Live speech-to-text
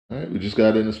All right, we just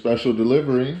got in a special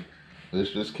delivery.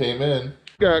 This just came in.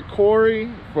 Got Corey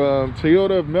from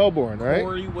Toyota of Melbourne, right?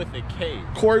 Corey with a K.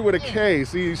 Corey with a K.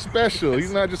 See, he's special.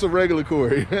 He's not just a regular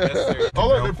Corey. Yes, sir. Oh,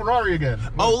 look, the Ferrari again.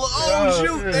 Oh,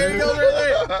 shoot. There you go,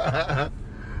 right there.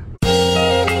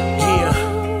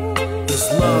 Yeah, there's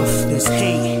love, there's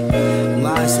hate,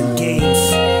 lies and games,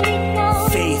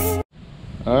 faith.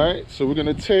 All right, so we're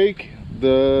going to take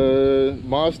the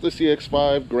Mazda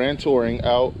CX5 Grand Touring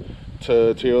out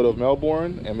to Toyota of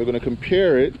Melbourne, and we're going to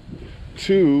compare it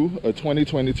to a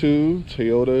 2022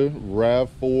 Toyota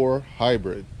RAV4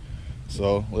 hybrid.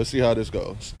 So let's see how this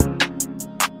goes.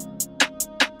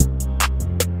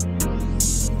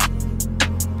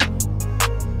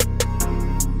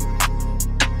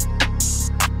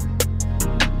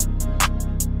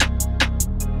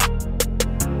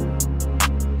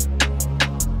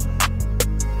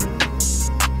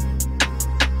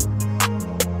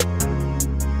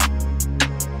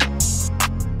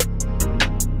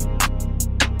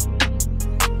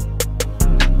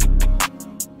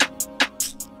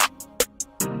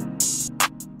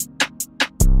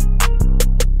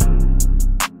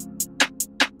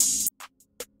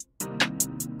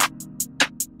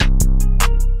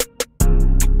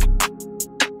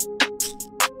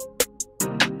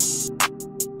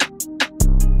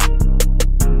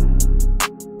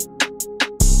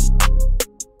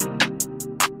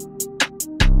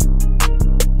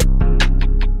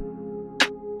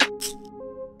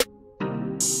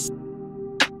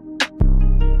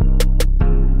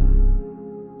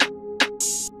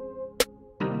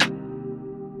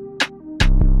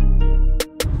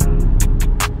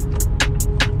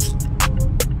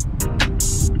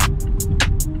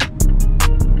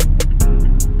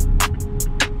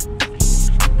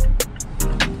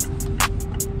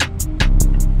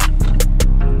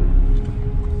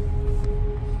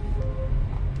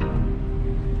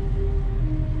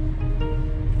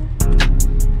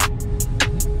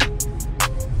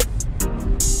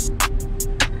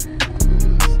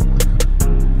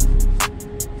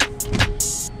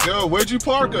 Yo, where'd you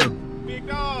park him? Big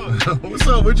dog. What's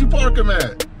up? Where'd you park him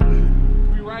at?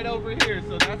 We right over here.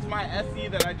 So that's my SE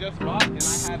that I just bought, and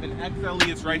I have an XLE.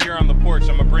 It's right here on the porch.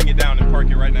 I'm gonna bring it down and park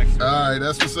it right next to it. All right,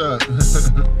 that's what's up.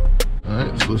 All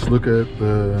right, so let's look at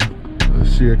the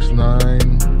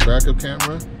CX9 backup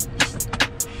camera.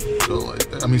 So like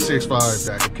that. I mean CX5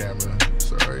 backup camera.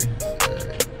 Sorry.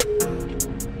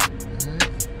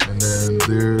 And then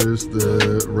there's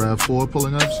the RAV4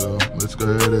 pulling up. So let's go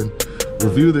ahead and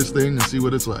review this thing and see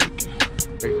what it's like.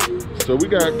 So we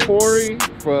got Corey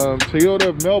from Toyota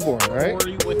of Melbourne, right?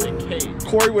 Corey with a K.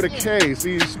 Corey with a K.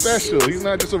 See, he's special. He's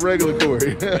not just a regular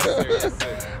Corey. Yes, sir, yes,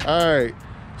 sir. All right.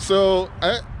 So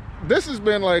this has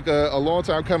been like a long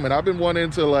time coming. I've been wanting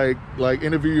to like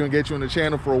interview you and get you on the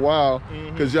channel for a while,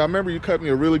 because I remember you cut me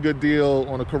a really good deal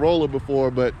on a Corolla before,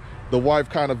 but the wife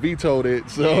kind of vetoed it.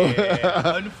 So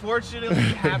yeah, unfortunately,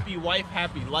 happy wife,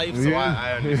 happy life. So yeah.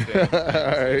 I understand.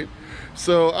 All right.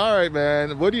 So, all right,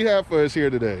 man. What do you have for us here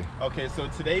today? Okay, so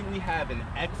today we have an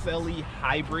XLE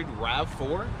hybrid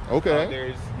RAV4. Okay.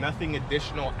 There's nothing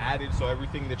additional added, so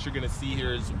everything that you're going to see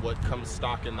here is what comes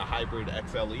stock in the hybrid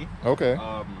XLE. Okay.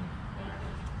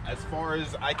 As far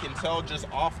as I can tell,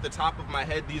 just off the top of my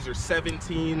head, these are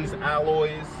 17s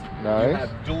alloys. Nice. You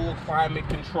have dual climate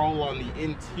control on the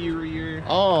interior.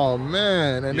 Oh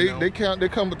man, and they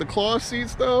come with the cloth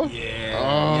seats though. Yeah.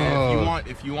 Oh. Yeah.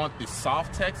 If you want the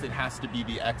soft text, it has to be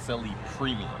the XLE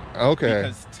Premium. Okay.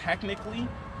 Because technically,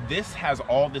 this has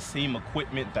all the same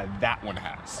equipment that one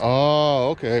has. Oh,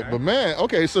 okay. But man,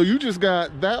 okay, so you just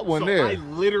got that one there. I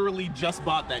literally just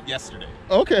bought that yesterday.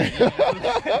 Okay.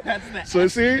 That's the So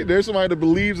see, there's somebody that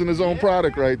believes in his own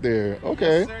product right there.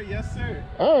 Okay. Yes, sir. Yes, sir.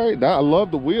 All right. Now I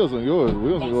love the wheels on yours. The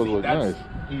wheels on yours look nice.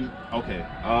 Okay.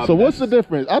 So what's the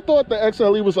difference? I thought the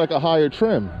XLE was like a higher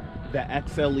trim. The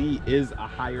XLE is a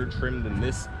higher trim than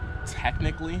this,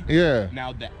 technically. Yeah.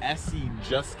 Now the SE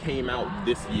just came out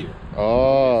this year. Oh,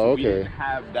 so okay. We didn't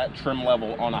have that trim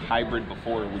level on a hybrid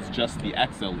before. It was just the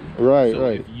XLE. Right, so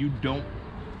right. If you don't,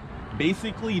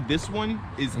 basically this one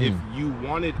is if you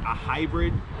wanted a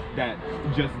hybrid that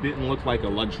just didn't look like a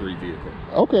luxury vehicle.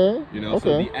 Okay. You know,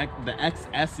 okay. so the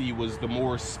XSE was the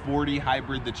more sporty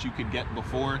hybrid that you could get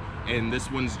before, and this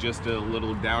one's just a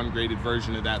little downgraded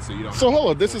version of that, so you don't. So hold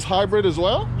on, this is hybrid as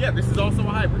well? Yeah, this is also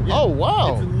a hybrid. Yeah. Oh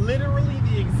wow. It's literally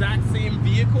the exact same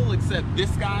vehicle, except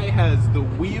this guy has the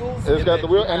wheels. It's got the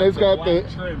wheel, and it's got the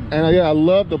trim. And yeah, I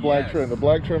love the black trim. The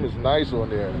black trim is nice on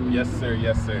there. Yes, sir.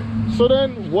 Yes, sir. So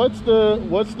then, what's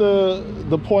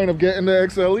the point of getting the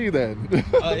XLE then?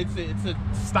 It's a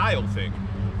style thing,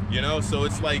 you know. So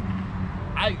it's like,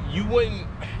 you wouldn't.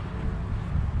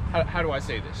 how do I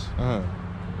say this?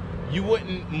 You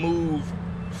wouldn't move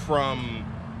from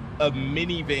a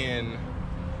minivan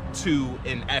to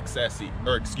an XSE,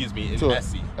 or excuse me, an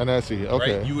SE. An SE,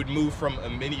 okay. Right? You would move from a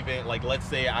minivan, like let's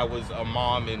say I was a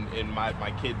mom and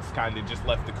my kids kind of just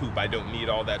left the coupe. I don't need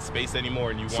all that space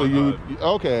anymore, and you want so you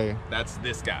okay. That's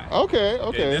this guy. Okay.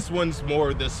 And this one's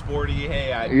more the sporty.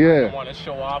 Hey, I want to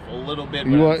show off a little bit.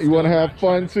 You want to have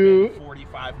fun too.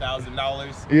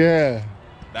 $45,000. Yeah.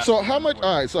 That's so how much?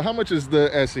 All right. So how much is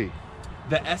the SE?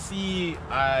 The SE,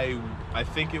 I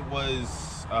think it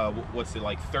was what's it,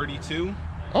 like 32?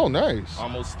 Oh, nice.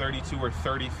 Almost 32 or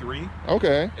 33.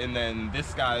 Okay. And then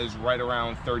this guy is right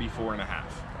around 34 and a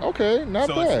half. Okay, not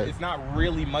bad. So it's not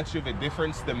really much of a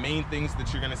difference. The main things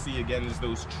that you're going to see, again, is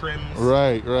those trims.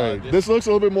 Right. This looks a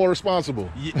little bit more responsible.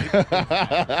 Yeah,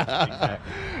 exactly.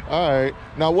 All right.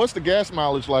 Now, what's the gas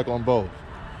mileage like on both?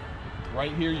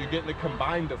 Right here, you're getting a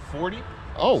combined of 40.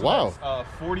 Oh, so wow. That's,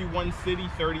 41 city,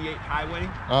 38 highway.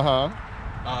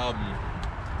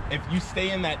 If you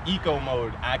stay in that eco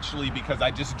mode, actually, because I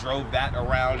just drove that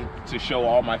around to show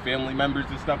all my family members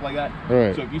and stuff like that.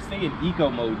 Right. So if you stay in eco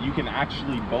mode, you can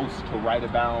actually boast to right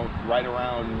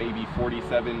around maybe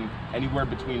 47, anywhere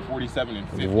between 47 and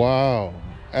 50. Wow.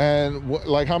 And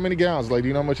like how many gallons? Like, do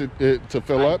you know how much to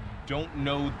fill up? I don't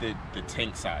know the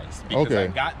tank size, because I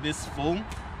got this full.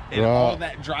 And all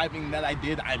that driving that I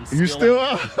did, you still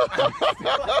haven't.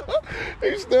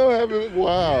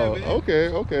 Wow. Yeah,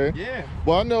 okay. Yeah.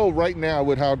 Well, I know right now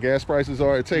with how gas prices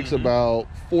are, it takes about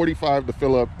 45 to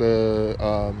fill up the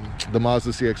Mazda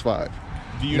CX5.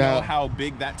 Do you know how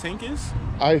big that tank is?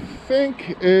 I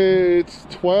think it's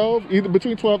 12, either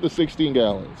between 12 to 16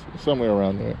 gallons, somewhere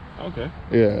around there. Okay.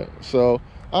 Yeah. So,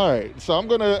 all right. So I'm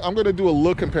gonna do a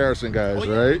look comparison, guys.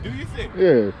 Right? Do you think?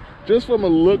 Yeah. Just from a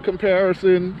look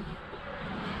comparison,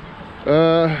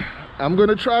 I'm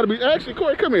gonna try to be. Actually,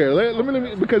 Corey, come here. Let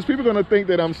me because people are gonna think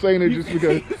that I'm saying it just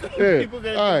because. Yeah.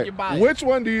 All right. Which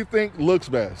one do you think looks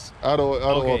best out of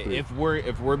all three? If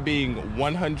we're being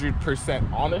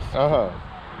 100% honest,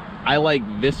 I like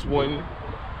this one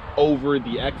over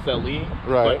the XLE.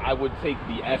 Right. But I would take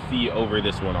the SE over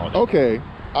this one all day. Okay.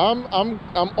 I'm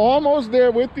almost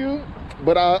there with you.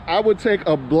 But I would take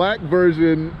a black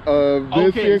version of this.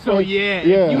 Okay, so if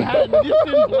you had this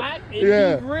in black,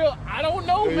 it'd be real. I don't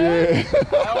know, man.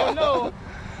 I don't know.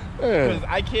 Because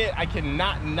I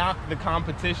cannot knock the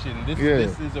competition. This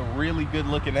is a really good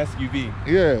looking SUV.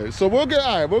 Yeah. So we'll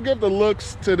give the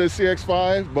looks to the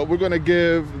CX5, but we're gonna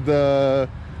give the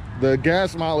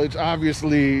gas mileage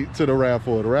obviously to the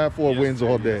RAV4. The RAV4 wins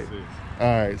all day. All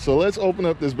right. So let's open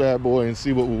up this bad boy and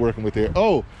see what we're working with here.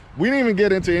 Oh. We didn't even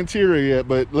get into interior yet,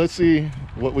 but let's see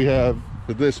what we have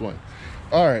for this one.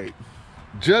 All right,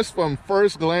 just from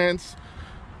first glance,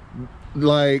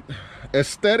 like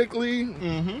aesthetically,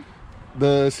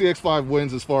 the CX5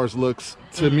 wins as far as looks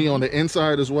to me on the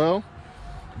inside as well.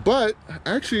 But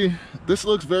actually, this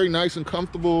looks very nice and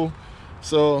comfortable.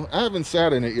 So I haven't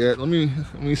sat in it yet. Let me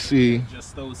see.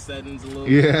 Just those settings a little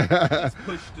bit. Just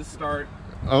push to start.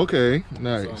 Okay,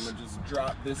 nice. So I'm gonna just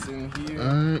drop this in here. All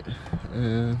right,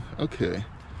 and okay.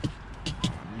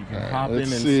 You can hop in and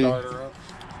start her up.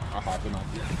 I'll hop in on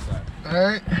the other side. All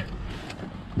right.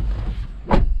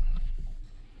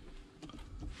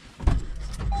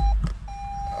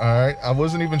 All right, I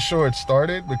wasn't even sure it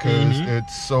started because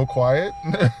it's so quiet.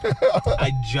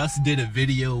 I just did a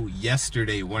video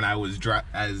yesterday when I was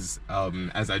as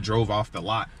I drove off the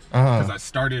lot, because I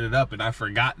started it up and I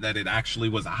forgot that it actually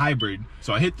was a hybrid.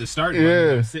 So I hit the start button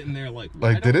and I'm sitting there like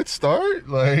did it start?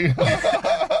 Like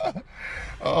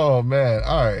oh man.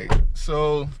 All right.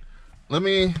 So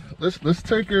let's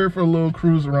take her for a little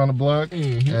cruise around the block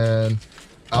and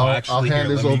I'll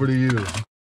hand this over to you.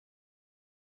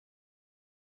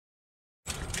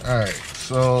 All right,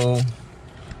 so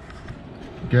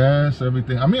gas,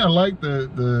 everything. I mean, I like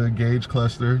the gauge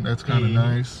cluster. That's kind of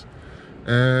nice.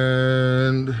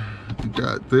 And you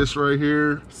got this right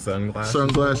here.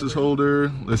 Sunglasses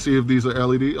holder. Let's see if these are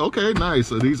LED. Okay, nice.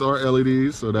 So these are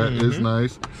LEDs, so that is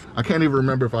nice. I can't even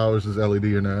remember if ours is LED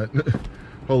or not.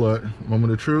 Hold on,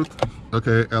 moment of truth.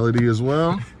 Okay, LED as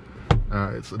well. All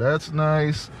right, so that's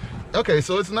nice. Okay,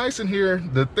 so it's nice in here.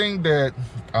 The thing that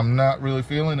I'm not really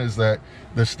feeling is that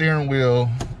the steering wheel,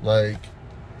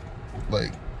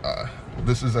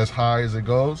 this is as high as it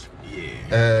goes. Yeah.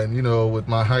 And you know, with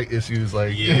my height issues,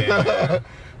 like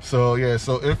so yeah.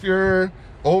 So if you're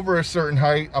over a certain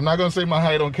height, I'm not gonna say my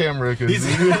height on camera because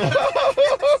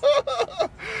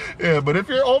yeah. But if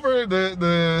you're over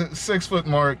the 6 foot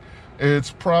mark,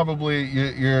 it's probably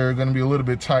you're going to be a little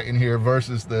bit tight in here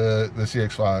versus the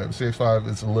CX5. CX5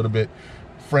 is a little bit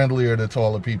friendlier to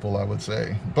taller people, I would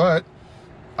say. But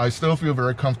I still feel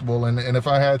very comfortable, and if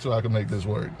I had to, I could make this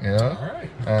work. Yeah.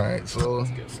 All right. So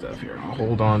let's get stuff here.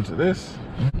 Hold on to this.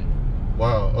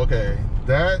 Wow. Okay.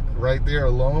 That right there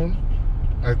alone,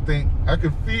 I think I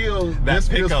could feel that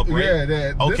pickup, right? Yeah.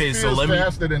 That. Okay. So let me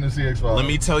faster than the CX5. Let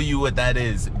me tell you what that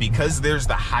is. Because there's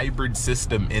the hybrid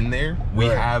system in there, we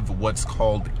have what's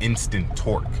called instant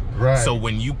torque. Right. So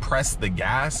when you press the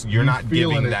gas, you're not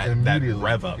giving that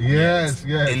rev up. Yes.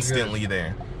 Instantly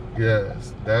there.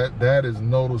 Yes, that is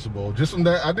noticeable. Just from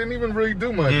that, I didn't even really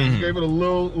do much. Just gave it a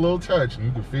little touch, and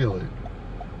you could feel it.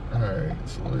 All right,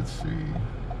 so let's see.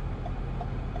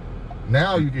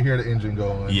 Now you can hear the engine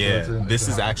going. Yeah, so this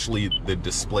is actually the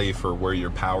display for where your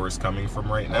power is coming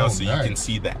from right now. So you can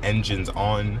see the engine's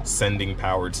on, sending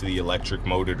power to the electric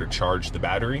motor to charge the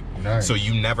battery. Nice. So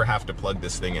you never have to plug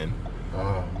this thing in.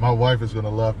 My wife is gonna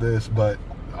love this, but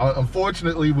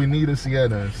unfortunately, we need a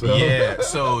Sienna. So. Yeah,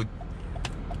 so.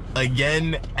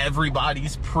 Again,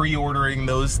 everybody's pre-ordering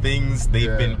those things.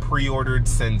 They've been pre-ordered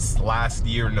since last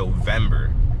year,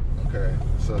 November. Okay,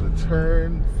 so the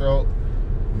turn felt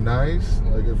nice.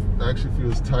 Like it actually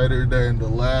feels tighter than the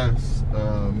last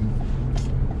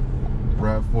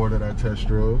RAV4 that I test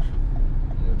drove.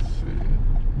 Let's see.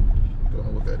 Don't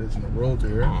know what that is in the road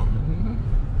there.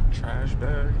 Trash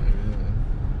bag.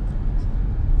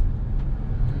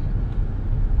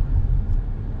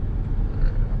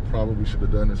 Probably should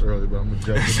have done this earlier, but I'm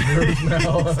adjusting nerves now.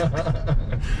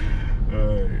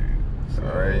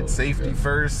 All right, safety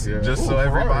first, just so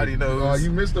everybody knows.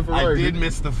 You missed the Ferrari. I did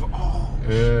miss the.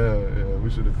 Yeah, we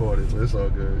should have caught it, but it's all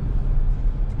good.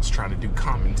 I was trying to do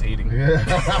commentating. Yeah,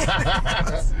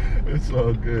 it's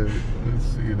all good. Let's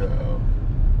see now.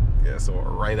 Yeah, so we're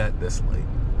right at this light.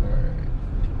 All right.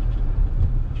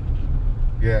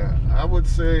 Yeah, I would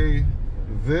say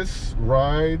this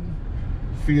ride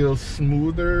feels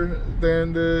smoother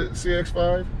than the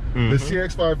CX5. The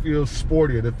CX5 feels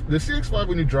sportier. The CX5,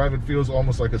 when you drive it, feels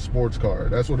almost like a sports car.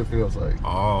 That's what it feels like.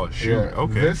 Oh, shoot. Yeah.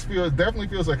 Okay. This definitely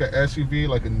feels like an SUV,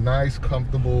 like a nice,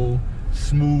 comfortable,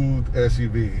 smooth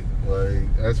SUV.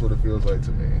 Like, that's what it feels like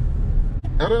to me.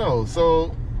 I don't know.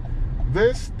 So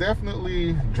this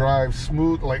definitely drives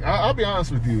smooth. Like, I'll be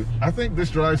honest with you. I think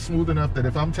this drives smooth enough that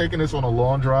if I'm taking this on a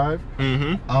long drive,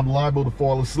 I'm liable to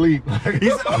fall asleep.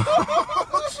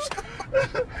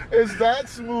 It's that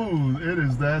smooth. It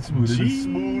is that smooth. Jeez. It is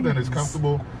smooth and it's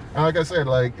comfortable. And like I said,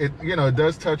 like it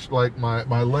does touch like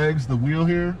my legs, the wheel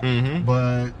here.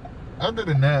 But other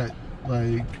than that,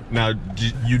 like, now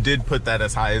you did put that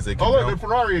as high as it can go. Oh, look, the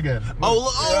Ferrari again. Shoot!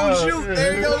 Yeah.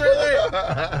 There you go,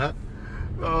 right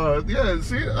there. Yeah,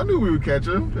 see, I knew we would catch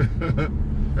him.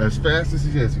 As fast as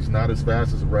he is, he's not as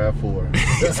fast as a RAV4.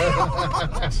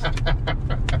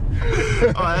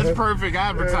 Oh, that's perfect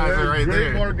advertising right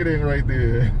there. Great marketing right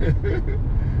there.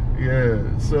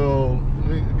 Yeah, so let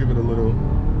me give it a little.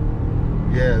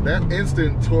 Yeah, that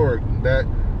instant torque.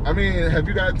 I mean, have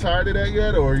you gotten tired of that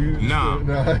yet, or are you? No,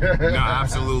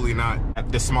 absolutely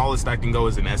not. The smallest I can go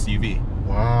is an SUV.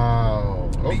 Wow.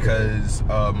 Okay. Because,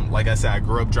 like I said, I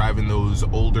grew up driving those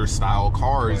older style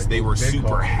cars. Like they were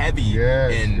super heavy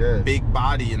and big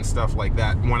body and stuff like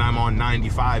that. When I'm on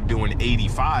 95 doing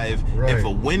 85, if a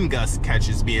wind gust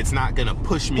catches me, it's not gonna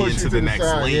push me into the next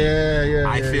lane.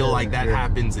 I feel like that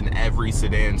happens in every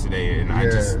sedan today, and I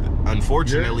just,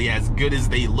 unfortunately, as good as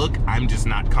they look, I'm just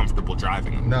not comfortable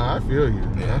driving them. No, I feel you.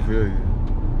 I feel you.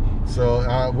 So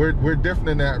we're different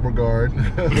in that regard.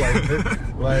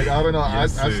 like I don't know.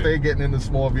 Yes, I stay getting into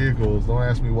small vehicles. Don't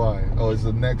ask me why. Oh, it's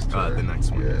the next turn. The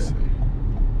next one.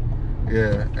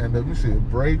 Yeah. And let me see. The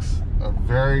brakes are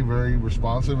very, very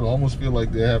responsive. I almost feel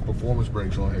like they have performance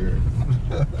brakes on here.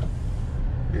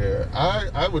 Yeah.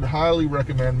 I would highly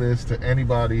recommend this to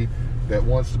anybody that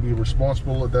wants to be a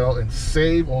responsible adult and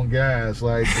save on gas.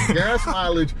 Like, the gas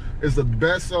mileage is the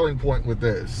best selling point with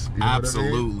this. You know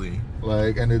Absolutely. What I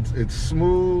mean? Like, and it's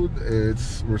smooth,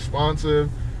 it's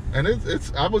responsive, and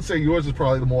it's I would say yours is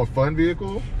probably the more fun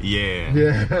vehicle.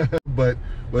 Yeah. But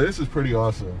this is pretty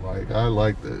awesome. Like, I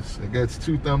like this. It gets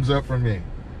 2 thumbs up from me.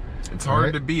 It's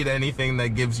hard to beat anything that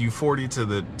gives you 40 to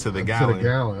the gallon. To the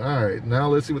gallon. All right. Now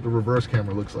let's see what the reverse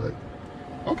camera looks like.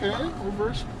 Okay,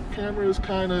 reverse camera is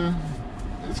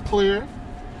it's clear.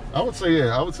 I would say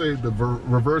the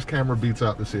reverse camera beats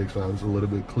out the CX5. It's a little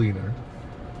bit cleaner.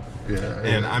 Yeah.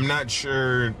 And I'm not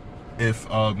sure if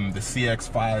the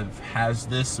CX5 has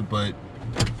this, but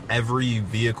every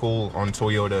vehicle on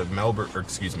Toyota Melbourne, or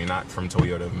excuse me, not from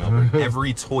Toyota Melbourne,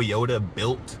 every Toyota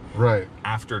built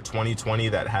after 2020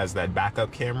 that has that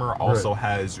backup camera also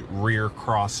has rear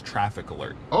cross traffic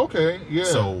alert. Okay, yeah.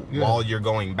 So while you're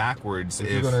going backwards,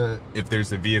 if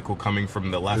there's a vehicle coming from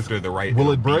the left or the right,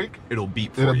 will it brake? It'll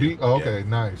beep for you. Oh, okay,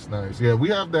 nice. Yeah, we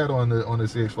have that on the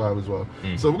CX5 as well.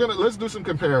 So let's do some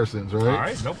comparisons, right? All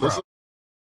right, no problem.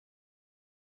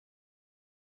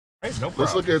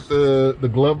 Let's look at the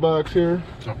glove box here.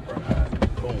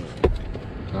 Boom.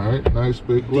 All right, nice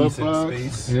big glove box.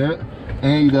 Space. Yeah,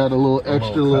 and you got a little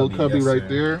extra little cubby yes, right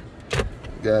sir. there.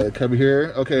 Got a cubby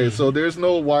here. Okay, so there's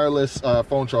no wireless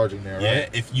phone charging there, right? Yeah,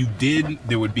 if you did,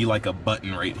 there would be like a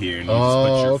button right here, and you just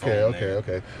put your phone there.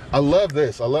 Okay. I love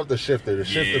this. I love the shifter. The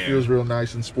shifter feels real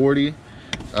nice and sporty.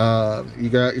 You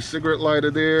got your cigarette lighter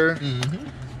there.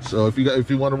 So if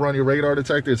you want to run your radar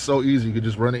detector, it's so easy. You can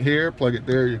just run it here, plug it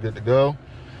there, you're good to go.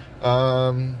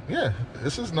 Yeah,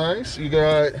 this is nice. You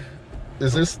got,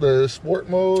 is this the sport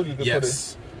mode? You can put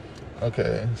it.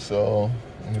 Okay, so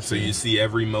let me see. So you see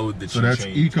every mode that you change. So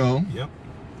that's eco. Yep.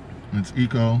 It's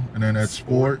eco, and then that's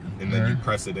sport. And then you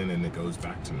press it in and it goes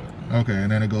back to normal. Okay,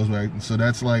 and then it goes back. So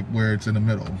that's like where it's in the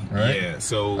middle, right? Yeah,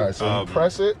 so. All right, so you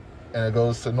press it and it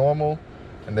goes to normal.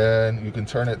 And then you can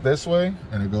turn it this way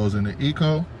and it goes into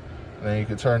eco. And then you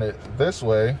can turn it this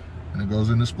way and it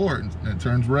goes into sport and it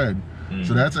turns red.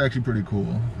 So that's actually pretty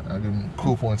cool. I'll give them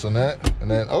cool points on that. And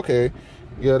then, okay,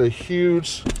 you got a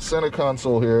huge center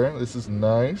console here. This is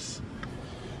nice.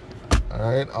 All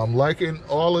right, I'm liking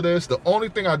all of this. The only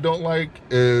thing I don't like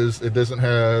is it doesn't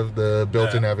have the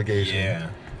built-in navigation.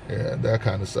 Yeah, that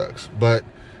kind of sucks. But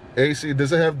AC,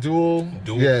 does it have dual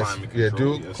climate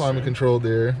control? Dual climate control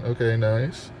there. Okay,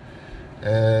 nice.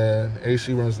 And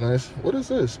AC runs nice. What is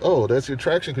this? Oh, that's your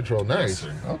traction control. Nice.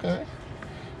 Yes, okay.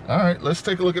 All right, let's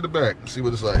take a look at the back and see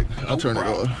what it's like. I'll turn it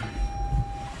on.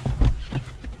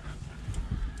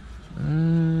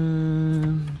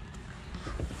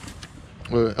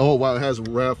 Oh wow, it has a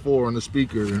RAV4 on the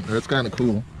speaker. That's kind of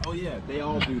cool. Oh yeah, they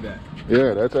all do that.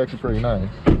 Yeah, that's actually pretty nice.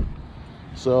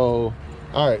 So,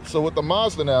 all right, so with the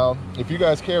Mazda now, if you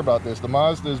guys care about this, the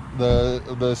Mazda's, the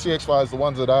CX5s, the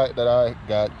ones that I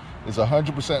got, is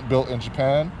 100% built in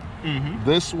Japan.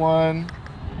 This one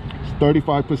is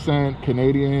 35%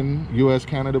 Canadian, US,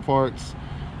 Canada parts,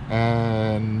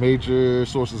 and major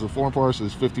sources of foreign parts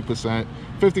is 50%,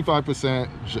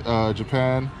 55%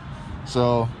 Japan.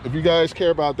 So if you guys care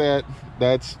about that,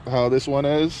 that's how this one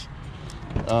is.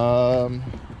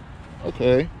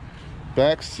 Okay.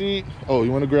 Back seat. Oh,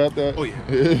 you want to grab that? Oh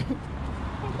yeah.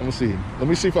 Let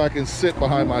me see if I can sit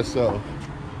behind myself.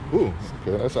 Ooh,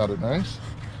 okay, that sounded nice.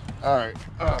 All right,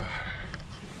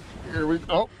 here we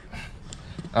go.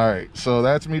 All right, so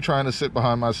that's me trying to sit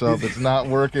behind myself. It's not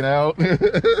working out.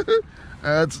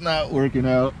 That's not working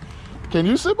out. Can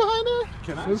you sit behind there?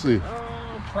 Can I? Let's see.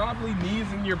 Probably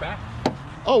knees in your back.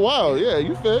 Oh wow, yeah,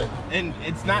 you fit. And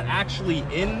it's not actually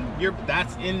in your,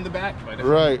 that's in the back. But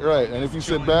right. And if you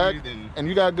sit back, and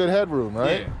you got good headroom,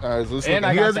 right? Yeah. All right, so let's and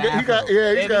look. he's got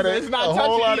a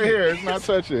whole lot of hair. It's not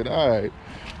touching. All right,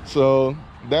 so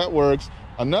that works.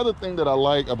 Another thing that I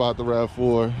like about the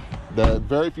RAV4 that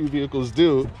very few vehicles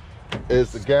do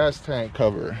is the gas tank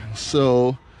cover.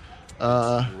 So,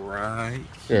 right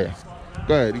here,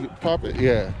 go ahead, you pop it.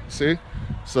 Yeah, see?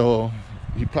 So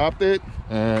you popped it,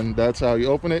 and that's how you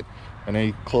open it, and then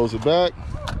you close it back.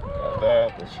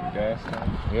 That's your gas tank.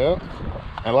 Yeah,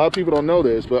 and a lot of people don't know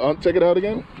this, but check it out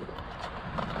again.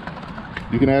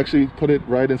 You can actually put it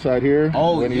right inside here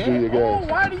when you do your gas. Oh,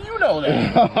 why do you know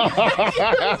that?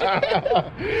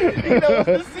 He knows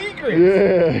the secret.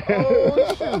 Yeah.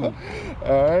 Oh, shoot.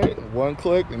 All right, one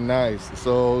click, nice.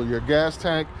 So your gas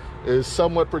tank is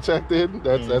somewhat protected.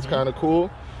 That's kind of cool.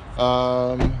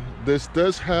 This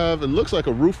does have, it looks like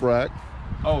a roof rack.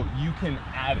 Oh, you can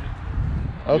add it.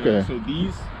 Okay. You know, so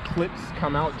these clips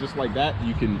come out just like that.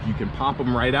 You can pop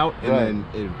them right out, and then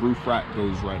a roof rack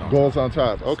goes right on. Goes on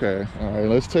top. Okay. All right.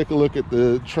 Let's take a look at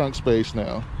the trunk space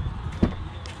now.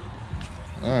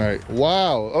 All right.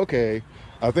 Wow. Okay.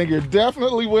 I think you're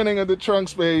definitely winning at the trunk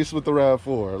space with the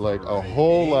RAV4. Like a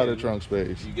whole lot of trunk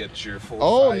space. You get your full.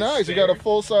 Oh, nice. You got a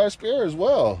full size spare as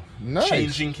well. Nice.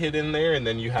 Changing kit in there, and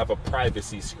then you have a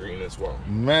privacy screen as well.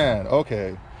 Man.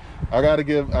 Okay.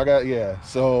 Yeah.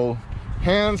 So,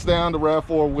 hands down, the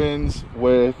RAV4 wins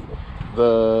with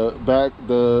the back,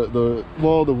 the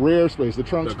rear space, the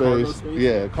trunk space.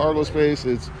 Yeah, cargo space.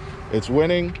 It's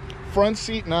winning. Front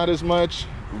seat, not as much.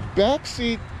 Back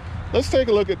seat. Let's take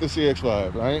a look at the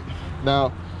CX5. Right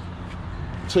now,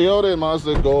 Toyota and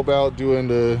Mazda go about doing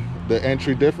the the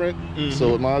entry different.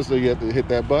 So with Mazda, you have to hit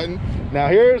that button. Now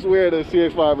here's where the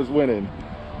CX5 is winning.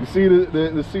 You see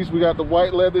the seats, we got the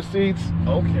white leather seats.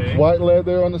 Okay. White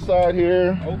leather on the side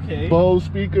here. Okay. Bose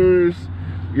speakers,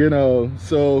 you know,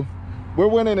 so we're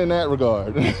winning in that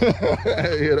regard.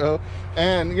 You know,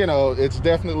 and you know, it's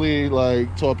definitely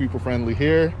like tall people friendly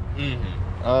here.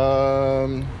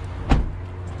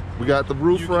 We got the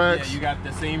roof racks. Yeah, you got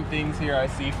the same things here I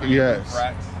see for the roof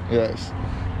racks. Yes.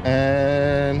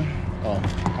 And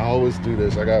I always do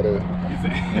this. I gotta,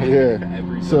 yeah.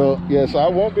 So I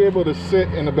won't be able to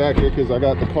sit in the back here because I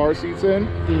got the car seats in.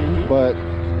 But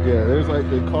yeah, there's like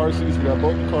the car seats. We got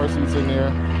both the car seats in there,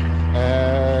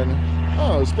 and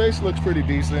the space looks pretty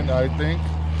decent, I think.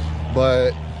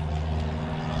 But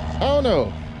I don't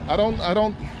know. I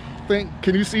don't think.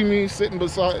 Can you see me sitting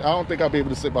beside? I don't think I'll be able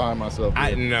to sit behind myself.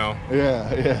 No.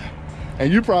 Yeah.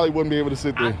 And you probably wouldn't be able to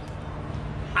sit there.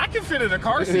 I can fit in a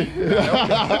car seat. He said,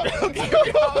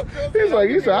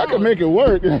 I can make it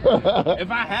work. If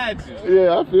I had to.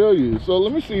 Yeah, I feel you. So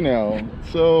let me see now.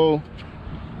 So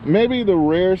maybe the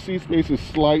rear seat space is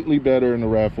slightly better in the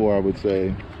RAV4, I would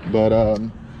say. But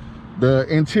the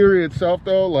interior itself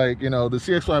though, like, you know, the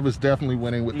CX5 is definitely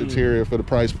winning with the interior for the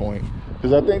price point.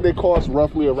 Because I think they cost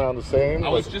roughly around the same. I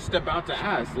was just about to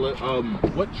ask, what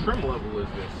trim level is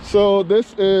this? So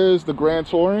this is the Grand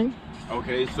Touring.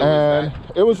 Okay, so and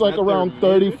it was like around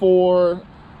 34,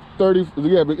 30.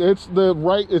 Yeah, but it's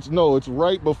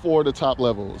right before the top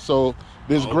level. So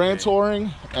there's Grand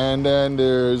Touring, and then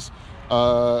there's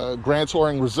Grand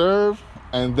Touring Reserve,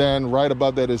 and then right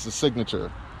above that is the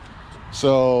Signature.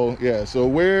 So yeah, so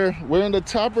we're in the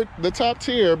top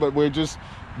tier, but we're just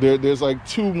there's like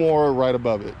two more right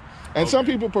above it. And some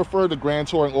people prefer the Grand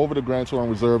Touring over the Grand Touring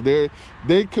Reserve.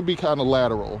 They could be kind of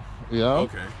lateral, you know?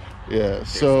 Okay. Yeah,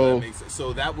 okay,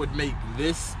 so that would make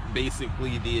this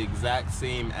basically the exact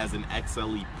same as an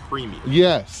XLE Premium.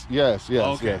 Yes. Right.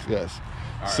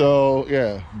 So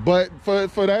yeah, but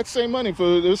for that same money,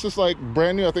 for this is like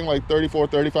brand new, I think like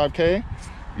 35K,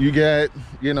 you get,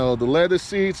 you know, the leather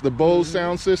seats, the Bose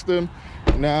sound system.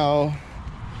 Now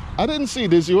I didn't see,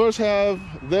 does yours have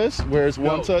this where it's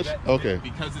one touch? Okay.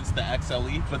 Because it's the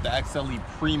XLE, but the XLE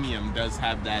Premium does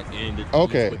have that, and it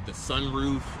with the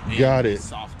sunroof and the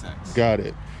Softex. Got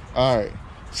it. All right.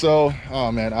 So,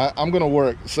 oh man, I'm gonna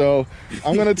work. So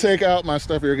I'm gonna take out my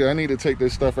stuff here because I need to take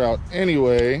this stuff out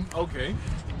anyway. Okay.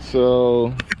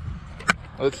 So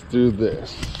let's do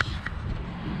this.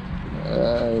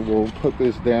 I will put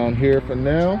this down here for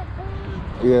now.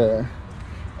 Yeah.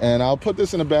 And I'll put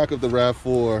this in the back of the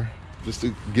RAV4 just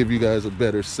to give you guys a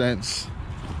better sense.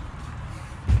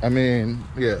 I mean,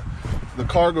 yeah, the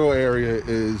cargo area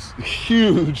is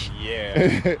huge.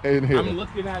 Yeah. In here. I'm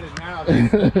looking at it now.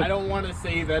 I don't want to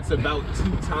say that's about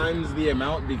 2 times the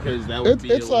amount because that would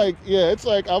be... It's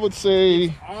like I would say...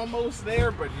 It's almost there,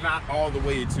 but not all the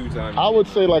way 2 times. I would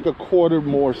say like a quarter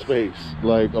more space,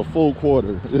 like a full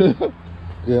quarter.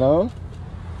 You know?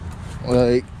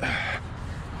 Like...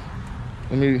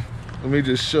 Let me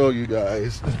just show you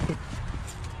guys.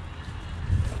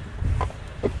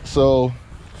 So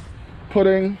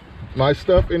putting my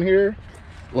stuff in here,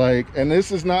 like, and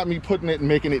this is not me putting it and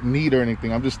making it neat or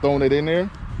anything, I'm just throwing it in there.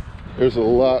 There's a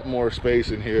lot more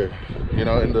space in here, you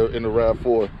know, in the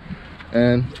RAV4.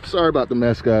 And sorry about the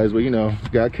mess, guys, but you know,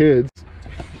 got kids.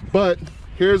 But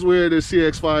here's where the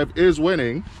CX5 is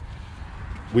winning.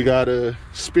 We got a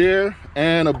Spear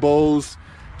and a Bose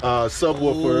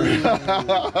subwoofer.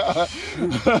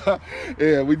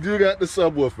 Yeah, we do got the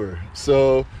subwoofer.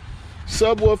 So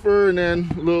subwoofer and then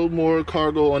a little more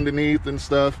cargo underneath and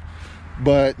stuff.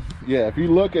 But yeah, if you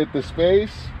look at the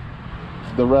space,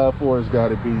 the RAV4 has got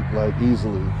to beat like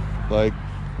easily, like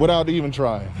without even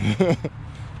trying.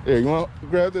 Here, you want to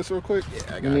grab this real quick?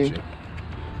 Yeah, I got you.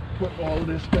 Put all of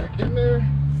this back in there.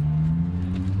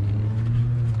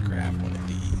 Grab one of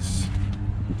these.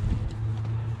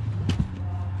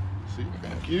 See,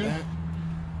 thank you. Yeah,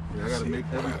 I gotta make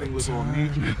everything look all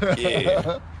neat. Yeah.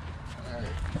 All right.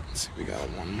 Let's see, we got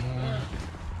one more.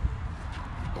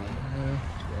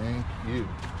 Thank you.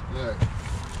 All right.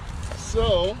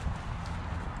 So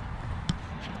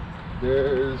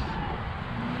there's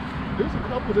a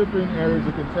couple different areas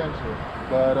of contention,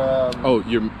 but oh,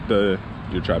 your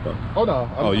tripod. Oh no.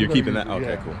 Oh, you're keeping that.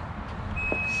 Okay, yeah. Cool.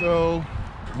 So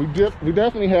we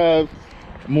definitely have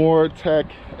more tech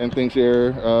and things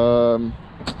here.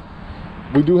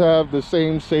 We do have the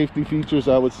same safety features,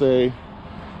 I would say.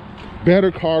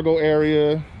 Better cargo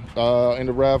area in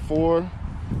the RAV4.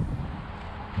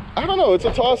 I don't know, it's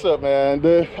a toss-up, man.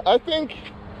 I think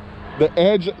the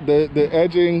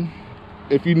edging,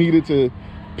 if you needed to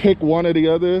pick one or the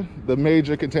other, the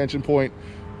major contention point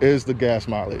is the gas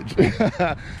mileage.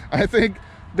 I think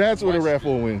that's where the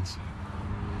RAV4 wins.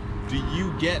 Do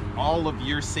you get all of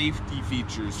your safety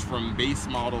features from base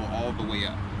model all the way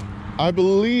up? I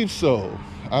believe so.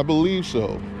 I believe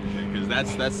so. Because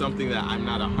that's something that I'm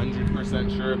not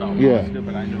 100% sure about Mazda,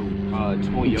 but I know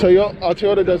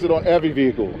Toyota does it on every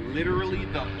vehicle. Literally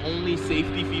the only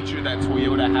safety feature that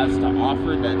Toyota has to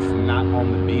offer that's not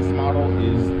on the base model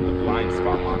is the blind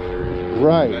spot monitoring.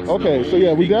 Right. That's okay. So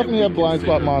yeah, we definitely have blind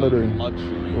spot monitoring.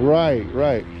 Luxury. Right.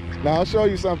 Right. Now I'll show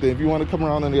you something. If you want to come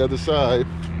around on the other side,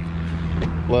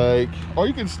 like, or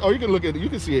you can look at it. You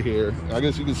can see it here. I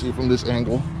guess you can see it from this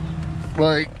angle.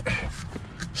 Like,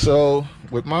 so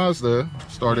with Mazda,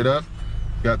 start it up.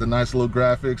 Got the nice little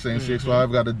graphics saying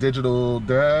CX5. Got a digital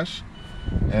dash,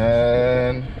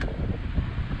 and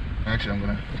actually, I'm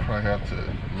gonna probably have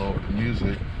to lower the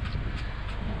music.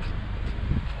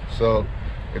 So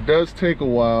it does take a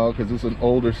while because it's an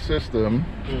older system,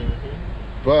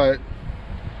 but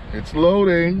it's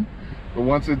loading. But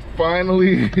once it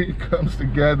finally comes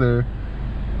together,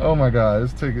 oh my God,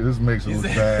 this makes it look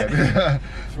bad.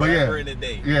 But yeah, in a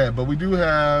day. Yeah, but we do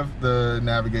have the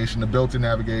navigation, the built-in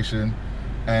navigation,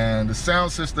 and the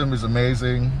sound system is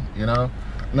amazing. You know.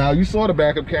 Now you saw the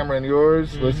backup camera in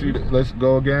yours. Let's see. Let's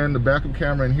go again. The backup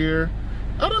camera in here.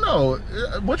 I don't know.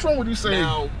 Which one would you say?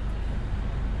 Now,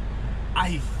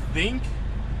 I think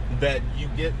that you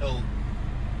get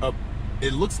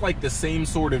it looks like the same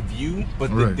sort of view, but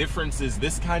the difference is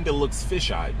this kind of looks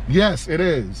fisheye. Yes, it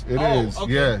is. It is.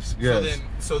 Okay. Yes, yes.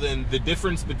 So then the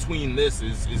difference between this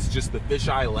is just the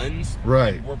fisheye lens.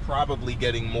 Right. And we're probably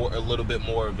getting a little bit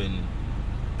more of an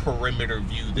perimeter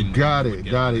view than got it.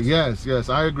 Yes, yes,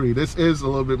 I agree. This is a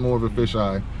little bit more of a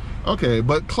fisheye. Okay,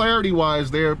 but clarity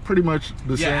wise, they're pretty much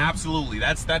the same. Yeah, absolutely.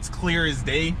 That's clear as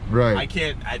day. Right. I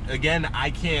can't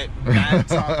bad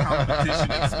talk competition,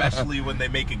 especially when they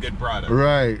make a good product.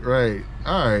 Right, right.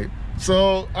 All right.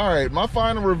 So, all right, my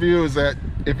final review is that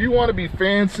if you want to be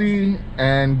fancy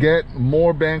and get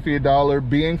more bang for your dollar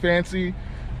being fancy,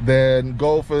 then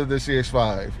go for the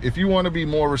CX5. If you want to be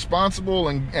more responsible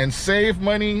and save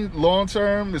money long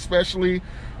term, especially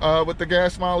with the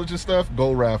gas mileage and stuff,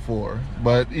 go RAV4.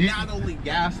 But not only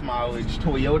gas mileage,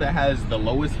 Toyota has the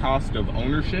lowest cost of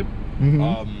ownership.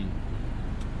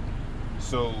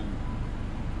 So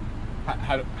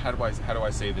how do I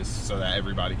say this so that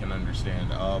everybody can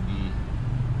understand?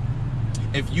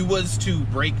 If you was to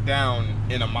break down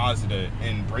in a Mazda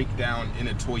and break down in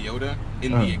a Toyota,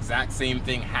 and the exact same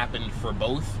thing happened for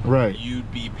both, right,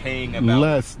 you'd be paying about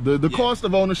less. The cost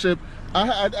of ownership,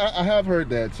 I have heard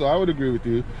that, so I would agree with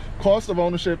you. Cost of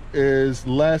ownership is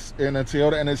less in a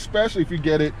Toyota, and especially if you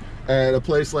get it at a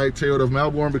place like Toyota of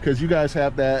Melbourne, because you guys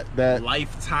have that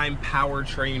lifetime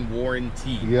powertrain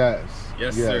warranty. Yes,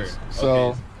 yes, sir.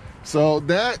 So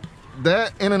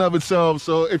that in and of itself.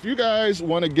 So if you guys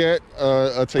want to get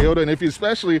a Toyota, and if you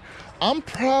especially, don't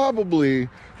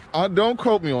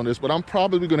quote me on this, but I'm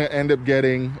probably going to end up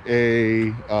getting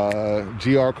a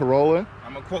GR Corolla.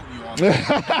 I'm gonna quote you on that.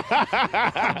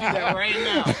 I'll do that right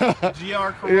now.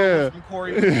 GR Corolla from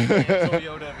Corey and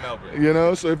Toyota of Melbourne. You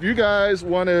know, so if you guys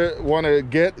want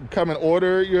to come and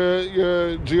order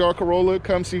your GR Corolla,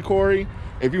 come see Corey.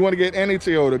 If you want to get any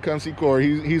Toyota, come see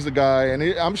Corey. He's the guy, and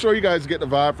I'm sure you guys get the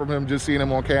vibe from him just seeing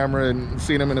him on camera and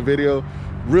seeing him in the video.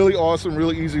 Really awesome,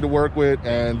 really easy to work with,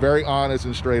 and very honest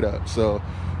and straight up. So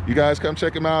you guys come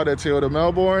check him out at Toyota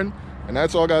Melbourne, and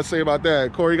that's all I got to say about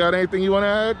that. Corey, got anything you want to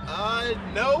add?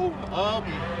 No.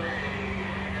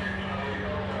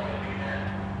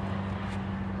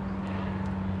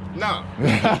 No.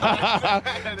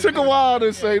 Took a while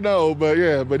to say no, but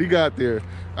yeah, but he got there.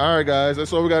 All right, guys,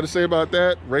 that's all we got to say about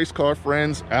that. Race Car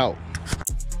Friends out.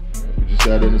 We just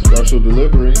got in a special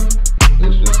delivery.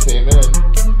 This just came in.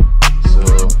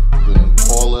 So I'm going to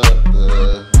call up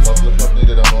the muffler company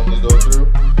that I normally go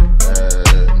through.